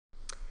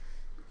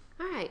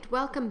right,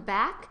 welcome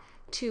back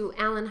to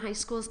Allen High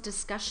School's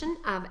discussion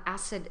of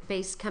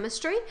acid-base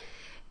chemistry.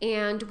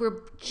 And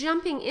we're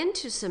jumping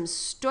into some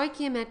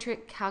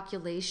stoichiometric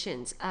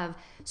calculations of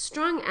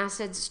strong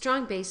acids,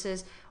 strong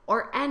bases,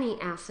 or any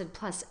acid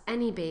plus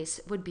any base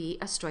would be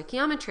a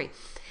stoichiometry.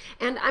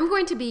 And I'm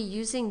going to be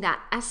using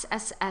that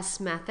SSS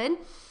method,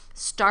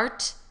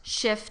 start,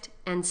 shift,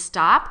 and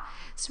stop.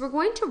 So we're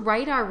going to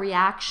write our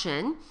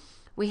reaction.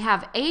 We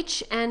have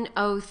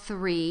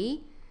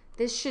HNO3.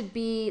 This should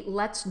be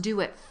let's do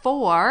it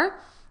 4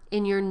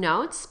 in your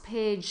notes,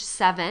 page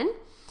 7.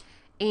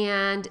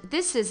 And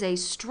this is a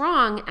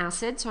strong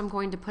acid, so I'm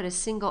going to put a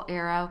single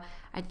arrow.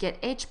 I'd get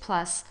H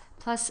plus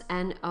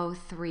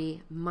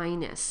NO3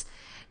 minus.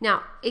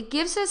 Now, it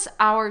gives us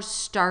our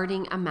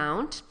starting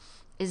amount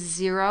is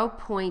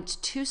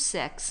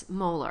 0.26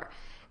 molar.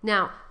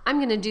 Now, I'm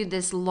going to do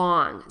this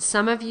long.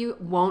 Some of you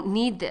won't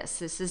need this.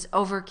 This is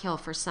overkill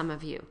for some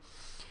of you.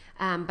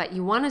 But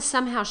you want to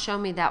somehow show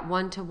me that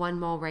 1-to-1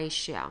 mole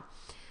ratio.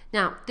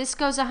 Now, this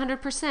goes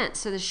 100%,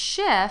 so the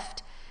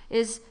shift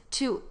is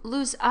to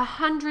lose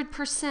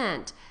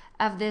 100%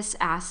 of this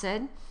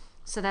acid.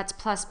 So that's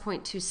plus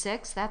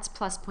 0.26, that's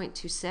plus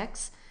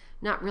 0.26.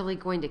 Not really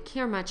going to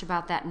care much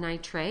about that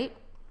nitrate.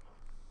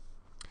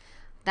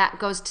 That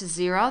goes to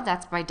 0.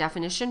 That's by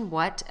definition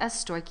what a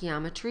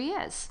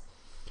stoichiometry is.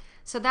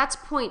 So that's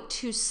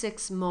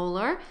 0.26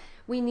 molar.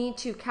 We need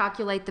to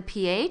calculate the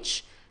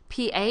pH.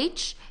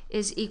 pH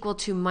is equal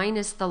to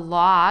minus the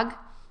log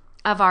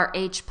of our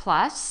H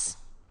plus.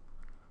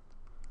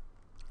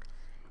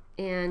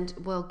 And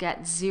we'll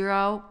get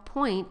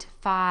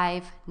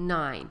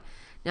 0.59.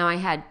 Now I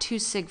had 2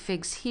 sig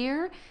figs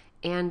here,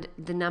 and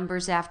the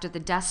numbers after the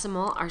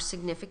decimal are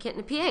significant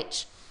in a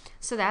pH.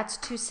 So that's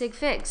 2 sig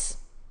figs.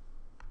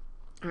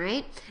 All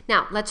right,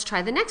 now let's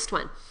try the next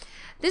one.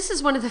 This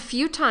is one of the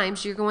few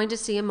times you're going to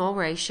see a mole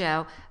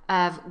ratio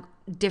of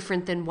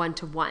different than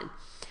 1-to-1.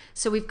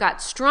 So we've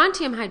got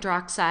strontium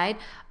hydroxide.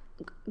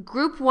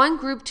 Group 1,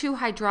 group 2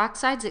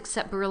 hydroxides,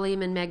 except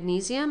beryllium and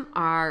magnesium,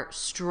 are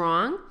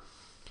strong.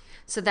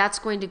 So that's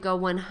going to go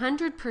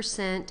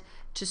 100%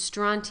 to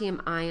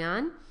strontium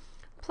ion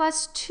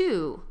plus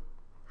 2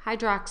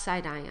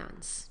 hydroxide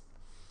ions.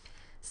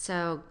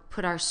 So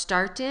put our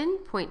start in,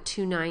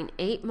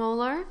 0.298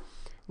 molar.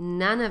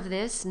 None of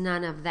this,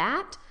 none of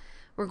that.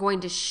 We're going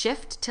to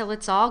shift till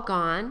it's all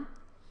gone.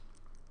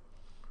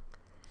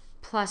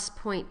 Plus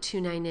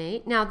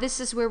 0.298. Now this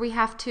is where we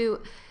have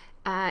to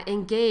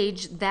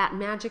engage that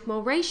magic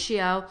mole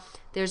ratio.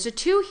 There's a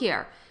 2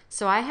 here.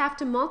 So I have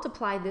to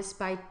multiply this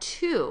by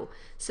 2.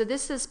 So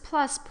this is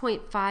plus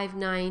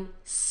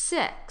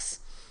 0.596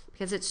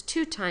 because it's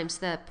 2 times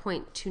the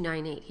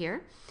 0.298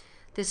 here.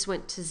 This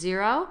went to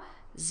 0,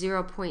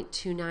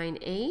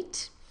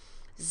 0.298,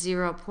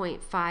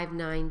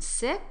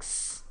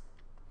 0.596.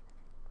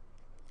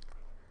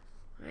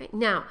 All right,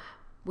 now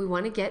we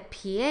want to get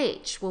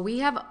pH. Well, we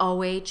have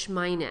OH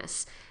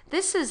minus.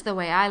 This is the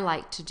way I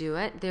like to do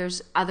it.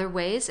 There's other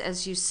ways,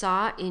 as you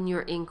saw in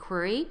your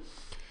inquiry.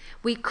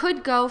 We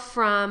could go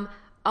from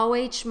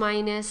OH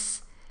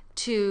minus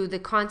to the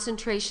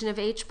concentration of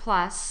H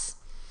plus,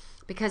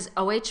 because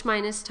OH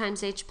minus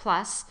times H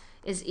plus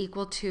is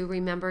equal to,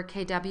 remember,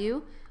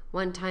 Kw,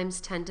 1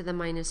 times 10 to the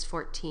minus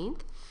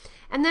 14th.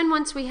 And then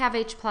once we have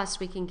H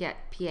plus, we can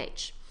get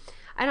pH.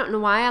 I don't know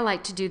why I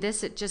like to do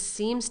this. It just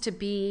seems to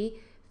be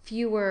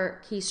fewer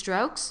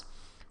keystrokes.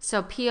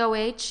 So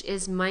POH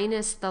is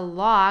minus the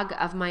log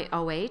of my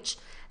OH.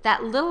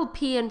 That little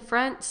p in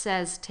front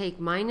says take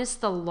minus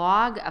the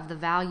log of the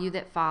value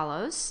that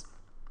follows.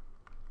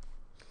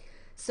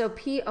 So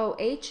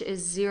POH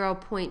is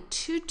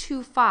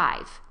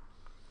 0.225.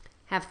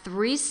 Have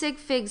 3 sig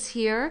figs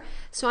here,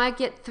 so I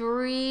get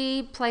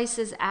 3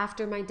 places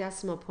after my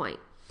decimal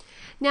point.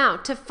 Now,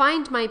 to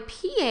find my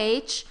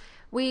pH,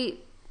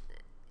 we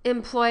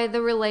employ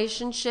the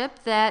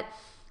relationship that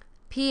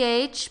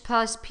pH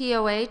plus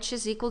POH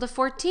is equal to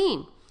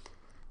 14.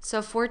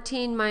 So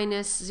 14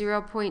 minus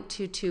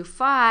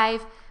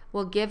 0.225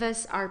 will give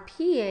us our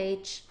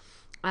pH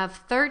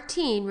of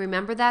 13.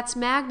 Remember, that's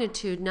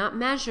magnitude, not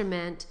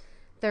measurement.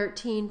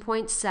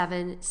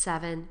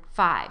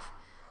 13.775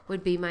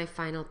 would be my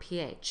final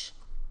pH.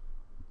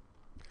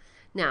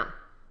 Now,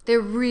 there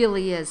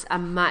really is a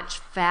much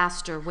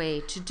faster way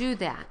to do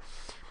that.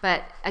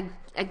 But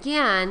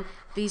again,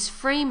 these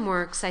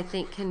frameworks, I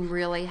think, can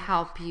really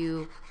help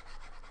you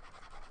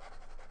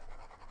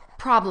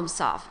problem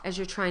solve as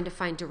you're trying to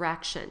find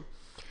direction.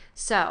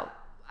 So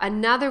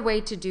another way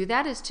to do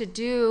that is to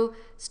do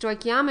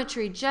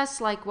stoichiometry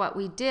just like what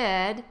we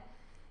did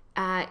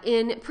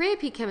in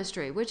pre-AP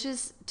chemistry, which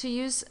is to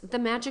use the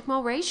magic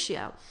mole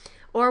ratio,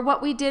 or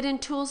what we did in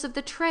tools of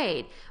the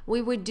trade.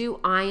 We would do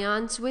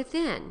ions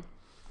within.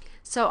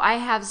 So I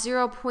have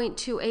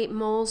 0.28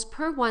 moles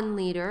per 1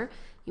 liter.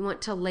 You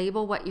want to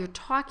label what you're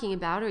talking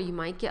about, or you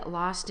might get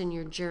lost in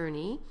your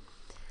journey.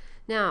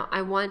 Now,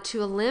 I want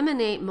to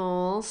eliminate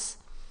moles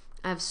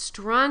of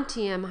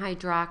strontium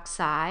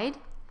hydroxide,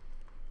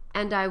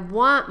 and I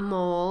want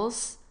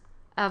moles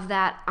of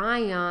that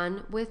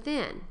ion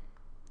within.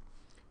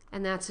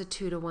 and that's a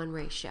 2-to-1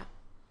 ratio.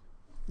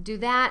 Do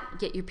that,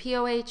 get your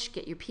POH,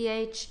 get your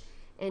pH,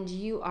 and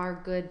you are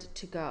good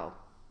to go.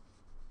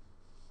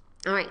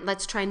 All right,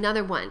 let's try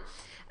another one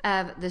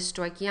of the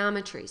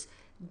stoichiometries.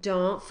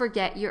 Don't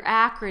forget your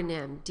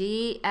acronym,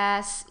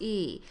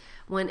 DSE.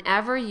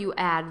 Whenever you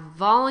add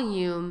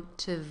volume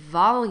to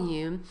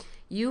volume,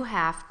 you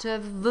have to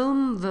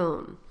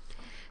voom.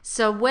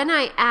 So when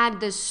I add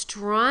the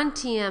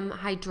strontium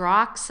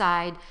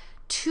hydroxide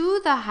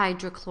to the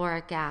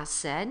hydrochloric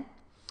acid,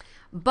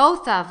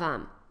 both of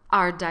them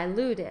are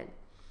diluted.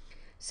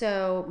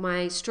 So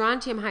my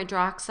strontium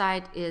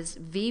hydroxide is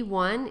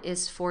V1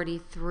 is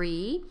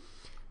 43,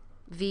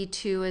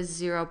 V2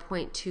 is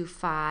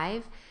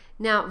 0.25.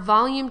 Now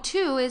volume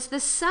 2 is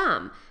the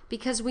sum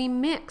because we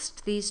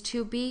mixed these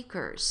two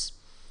beakers.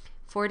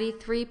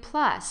 43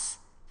 plus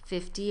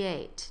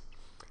 58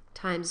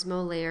 times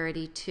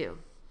molarity 2.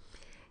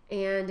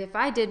 And if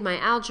I did my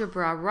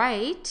algebra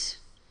right,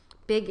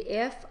 big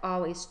if,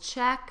 always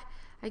check,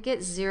 I get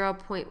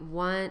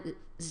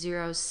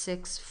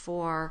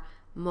 0.1064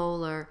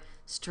 molar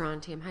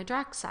strontium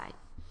hydroxide.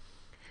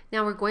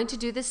 Now we're going to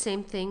do the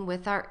same thing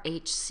with our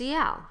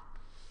HCl.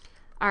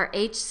 Our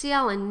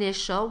HCl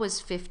initial was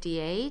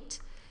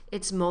 58.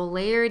 Its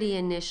molarity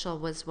initial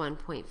was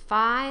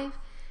 1.5.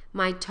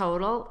 My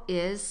total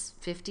is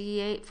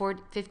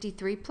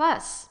 43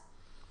 plus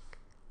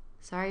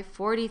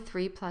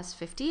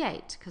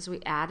 58 because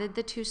we added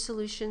the two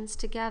solutions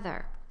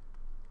together.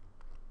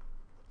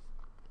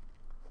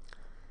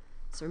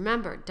 So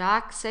remember,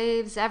 doc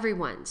saves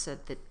everyone. So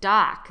the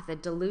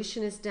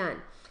dilution is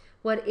done.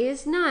 What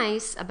is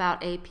nice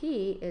about AP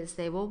is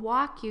they will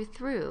walk you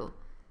through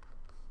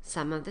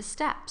some of the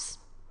steps.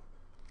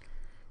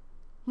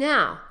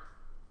 Now,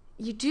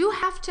 you do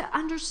have to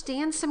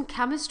understand some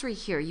chemistry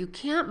here. You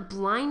can't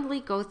blindly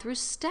go through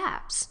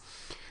steps.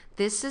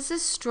 This is a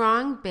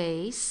strong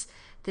base.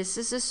 This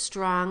is a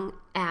strong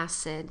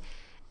acid.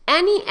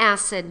 Any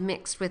acid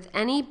mixed with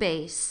any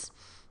base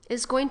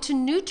is going to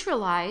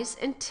neutralize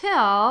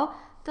until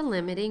the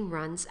limiting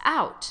runs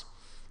out.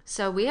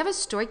 So we have a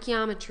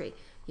stoichiometry.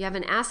 You have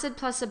an acid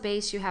plus a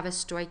base, you have a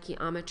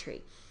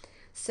stoichiometry.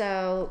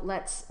 So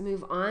let's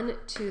move on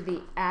to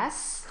the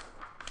S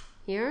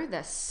here,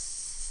 the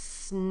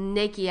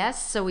snaky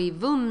S. So we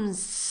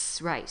vooms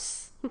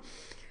rice. I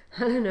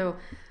don't know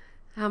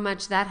how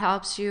much that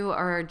helps you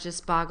or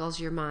just boggles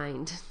your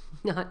mind.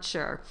 Not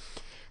sure.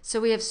 So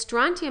we have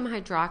strontium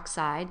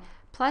hydroxide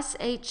plus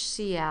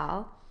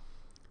HCl,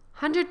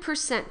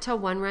 100% till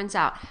one runs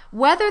out.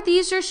 Whether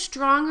these are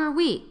strong or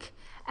weak,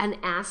 an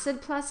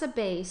acid plus a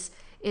base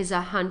is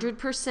 100%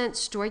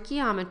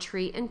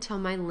 stoichiometry until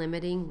my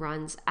limiting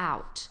runs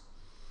out.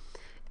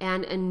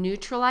 And a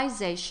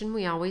neutralization,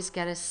 we always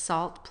get a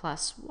salt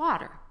plus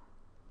water.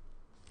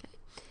 Okay.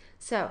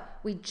 So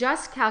we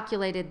just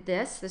calculated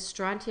this. The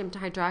strontium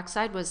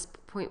hydroxide was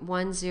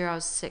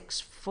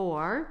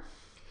 0.1064.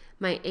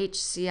 My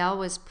HCl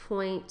was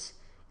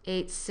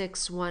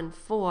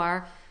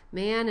 0.8614.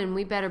 Man, and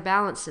we better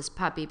balance this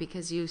puppy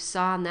because you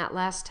saw in that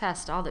last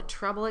test all the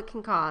trouble it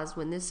can cause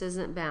when this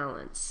isn't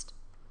balanced.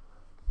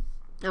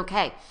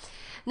 Okay,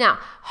 now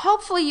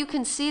hopefully you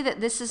can see that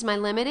this is my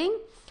limiting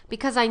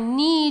because I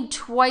need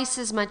twice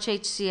as much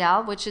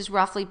HCl, which is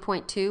roughly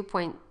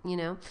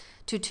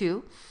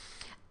 0.22,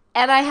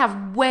 and I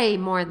have way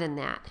more than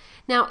that.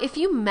 Now, if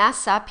you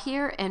mess up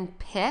here and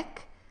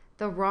pick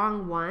the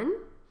wrong one,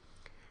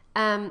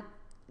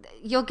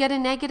 you'll get a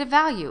negative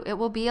value. It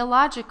will be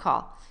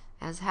illogical,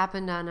 as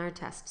happened on our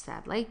test,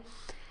 sadly.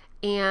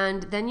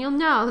 And then you'll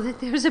know that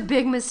there's a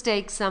big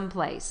mistake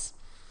someplace.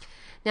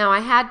 Now,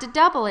 I had to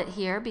double it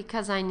here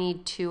because I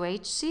need 2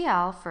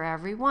 HCl for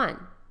every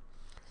one.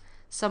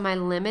 So my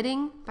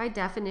limiting, by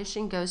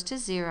definition, goes to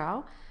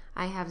 0.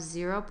 I have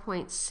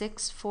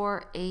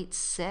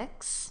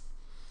 0.6486.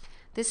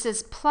 This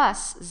is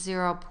plus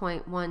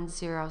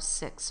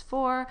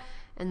 0.1064,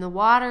 and the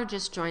water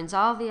just joins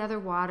all the other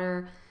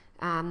water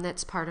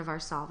that's part of our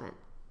solvent.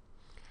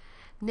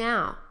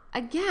 Now,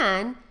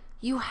 again,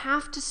 you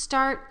have to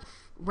start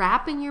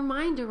wrapping your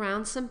mind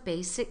around some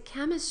basic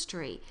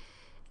chemistry.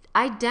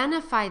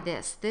 Identify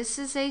this. This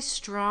is a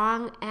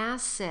strong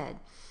acid.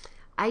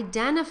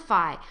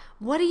 Identify.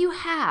 What do you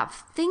have?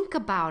 Think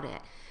about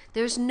it.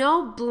 There's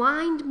no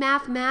blind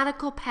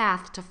mathematical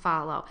path to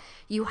follow.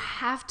 You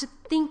have to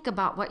think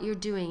about what you're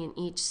doing in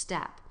each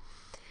step.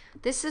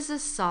 This is a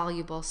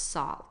soluble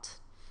salt.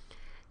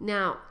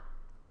 Now,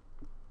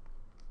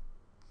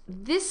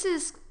 this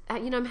is,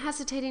 I'm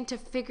hesitating to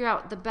figure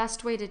out the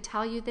best way to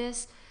tell you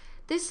this.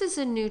 This is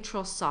a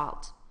neutral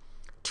salt.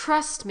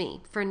 Trust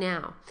me for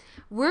now.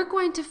 We're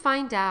going to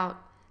find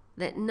out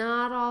that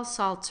not all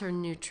salts are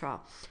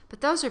neutral,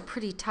 but those are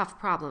pretty tough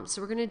problems.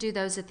 So we're going to do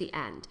those at the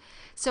end.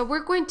 So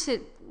we're going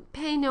to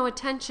pay no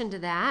attention to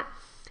that,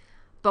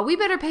 but we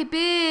better pay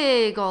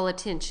big ol'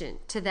 attention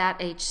to that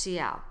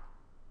HCl.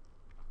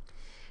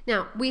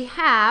 Now we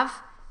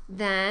have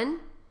then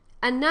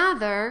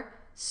another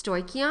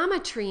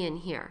stoichiometry in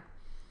here.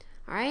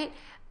 All right,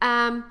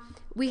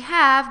 we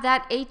have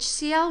that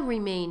HCl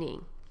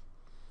remaining.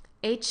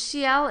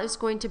 HCl is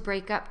going to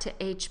break up to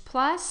H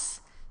plus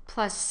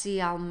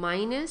Cl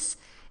minus.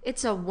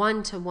 It's a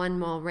 1-to-1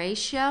 mole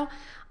ratio.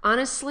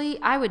 Honestly,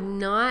 I would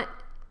not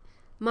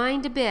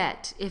mind a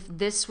bit if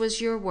this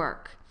was your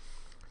work.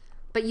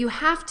 But you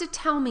have to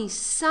tell me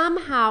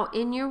somehow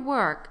in your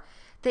work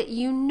that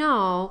you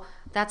know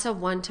that's a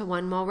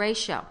 1-to-1 mole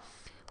ratio.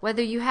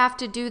 Whether you have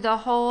to do the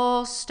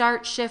whole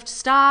start, shift,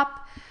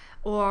 stop,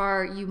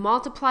 or you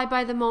multiply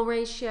by the mole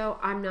ratio,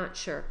 I'm not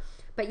sure.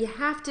 But you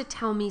have to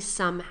tell me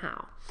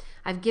somehow.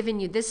 I've given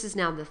you, this is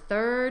now the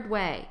third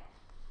way.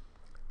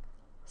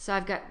 So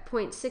I've got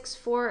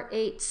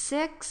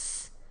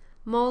 0.6486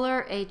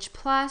 molar H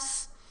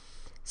plus.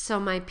 So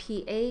my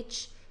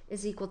pH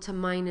is equal to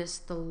minus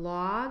the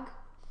log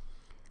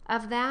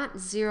of that,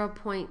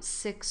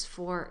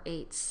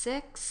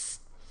 0.6486.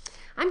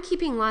 I'm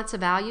keeping lots of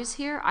values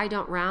here. I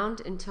don't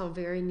round until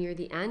very near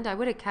the end. I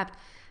would have kept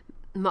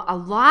a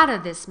lot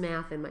of this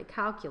math in my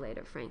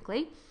calculator,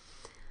 frankly.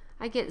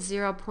 I get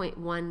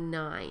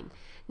 0.19.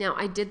 Now,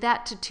 I did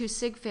that to 2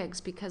 sig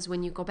figs because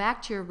when you go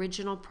back to your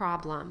original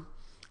problem,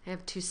 I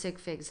have 2 sig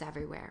figs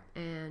everywhere,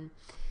 and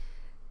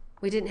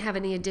we didn't have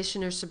any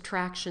addition or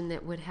subtraction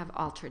that would have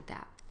altered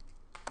that.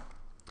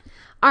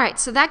 All right,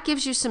 so that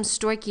gives you some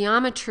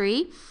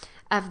stoichiometry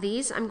of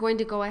these. I'm going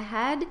to go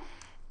ahead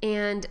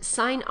and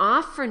sign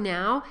off for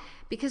now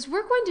because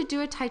we're going to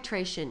do a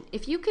titration.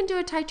 If you can do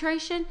a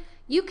titration,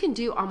 you can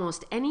do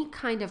almost any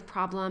kind of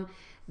problem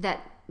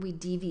that we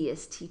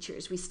devious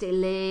teachers. We stay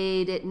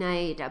late at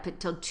night up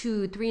until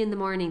 2, 3 in the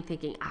morning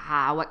thinking,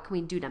 what can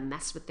we do to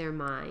mess with their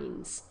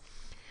minds?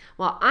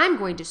 Well, I'm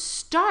going to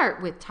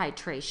start with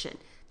titration.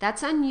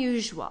 That's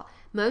unusual.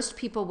 Most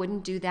people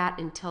wouldn't do that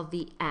until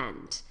the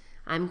end.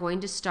 I'm going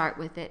to start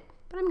with it,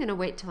 but I'm going to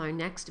wait till our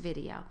next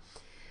video.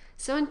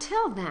 So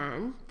until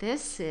then,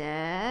 this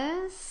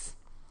is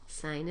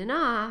signing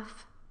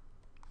off.